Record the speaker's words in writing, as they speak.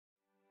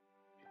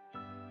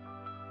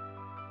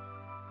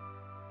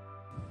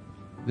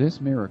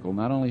This miracle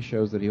not only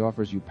shows that he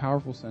offers you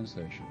powerful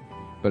sensation,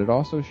 but it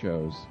also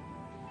shows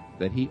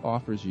that he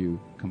offers you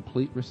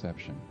complete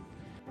reception.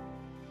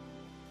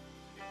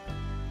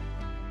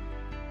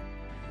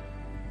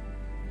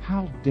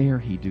 How dare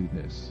he do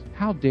this?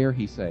 How dare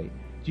he say,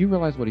 do you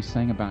realize what he's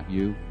saying about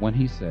you when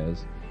he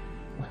says,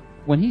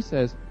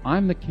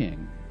 I'm the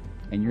king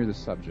and you're the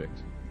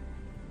subject?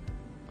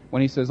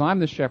 When he says, I'm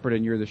the shepherd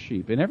and you're the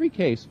sheep. In every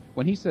case,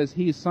 when he says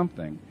he is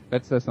something,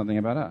 that says something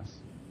about us.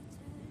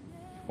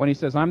 When he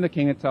says, I'm the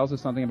king, it tells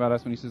us something about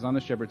us. When he says, I'm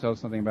the shepherd, it tells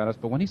us something about us.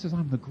 But when he says,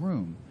 I'm the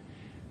groom,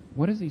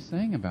 what is he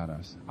saying about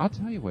us? I'll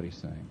tell you what he's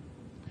saying.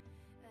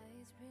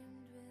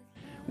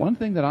 One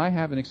thing that I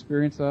have an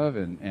experience of,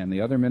 and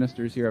the other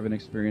ministers here have an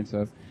experience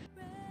of,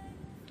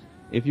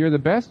 if you're the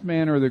best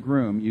man or the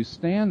groom, you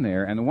stand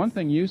there, and the one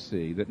thing you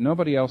see that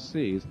nobody else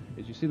sees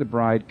is you see the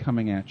bride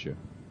coming at you.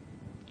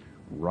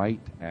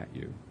 Right at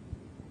you.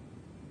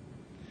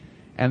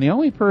 And the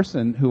only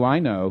person who I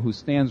know who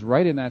stands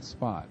right in that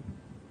spot,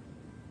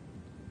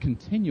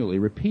 continually,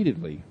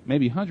 repeatedly,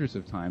 maybe hundreds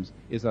of times,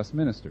 is us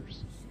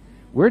ministers.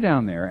 We're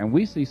down there, and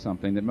we see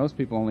something that most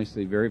people only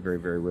see very, very,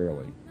 very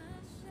rarely.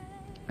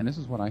 And this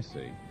is what I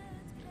see.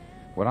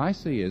 What I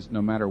see is,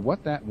 no matter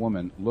what that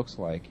woman looks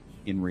like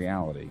in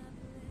reality,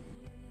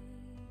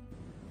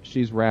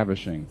 she's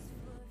ravishing.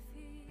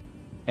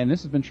 And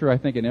this has been true, I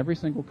think, in every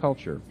single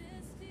culture.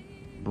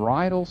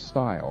 Bridal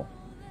style,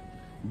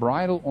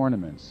 bridal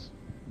ornaments,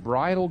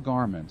 bridal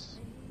garments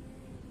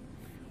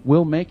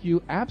will make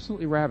you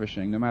absolutely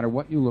ravishing no matter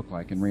what you look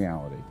like in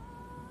reality.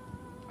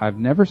 I've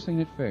never seen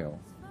it fail.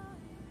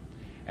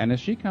 And as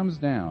she comes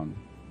down,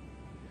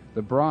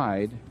 the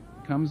bride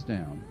comes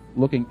down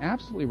looking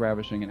absolutely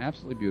ravishing and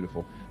absolutely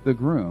beautiful. The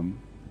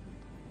groom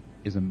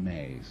is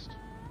amazed.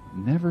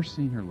 Never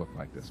seen her look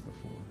like this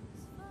before.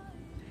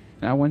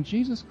 Now, when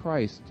Jesus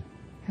Christ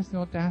has the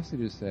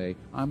audacity to say,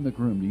 I'm the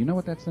groom, do you know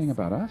what that's saying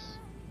about us?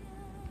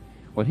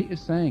 What he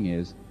is saying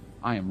is,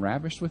 I am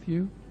ravished with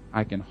you.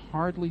 I can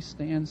hardly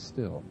stand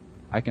still.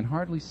 I can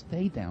hardly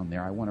stay down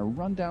there. I want to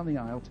run down the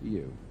aisle to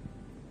you.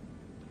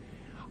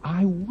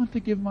 I want to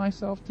give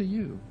myself to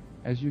you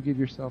as you give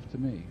yourself to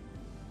me.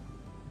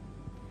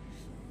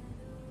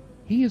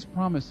 He is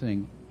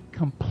promising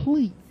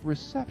complete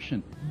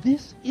reception.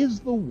 This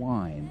is the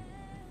wine.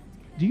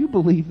 Do you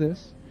believe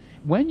this?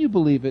 When you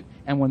believe it,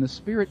 and when the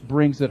Spirit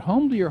brings it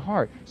home to your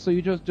heart, so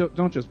you just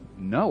don't just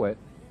know it,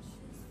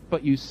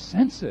 but you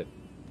sense it,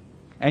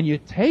 and you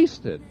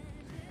taste it,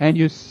 and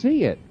you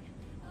see it,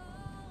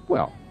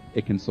 well,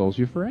 it consoles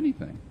you for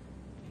anything.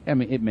 I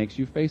mean, it makes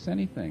you face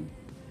anything.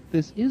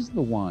 This is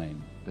the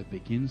wine that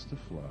begins to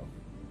flow.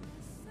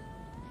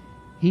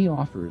 He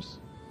offers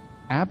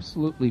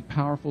absolutely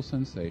powerful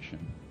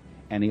sensation,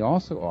 and he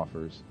also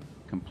offers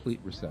complete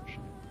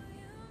reception.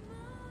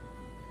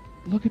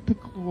 Look at the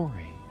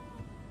glory.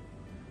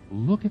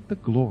 Look at the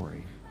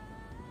glory.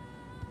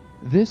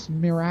 This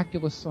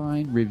miraculous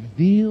sign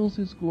reveals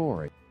his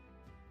glory.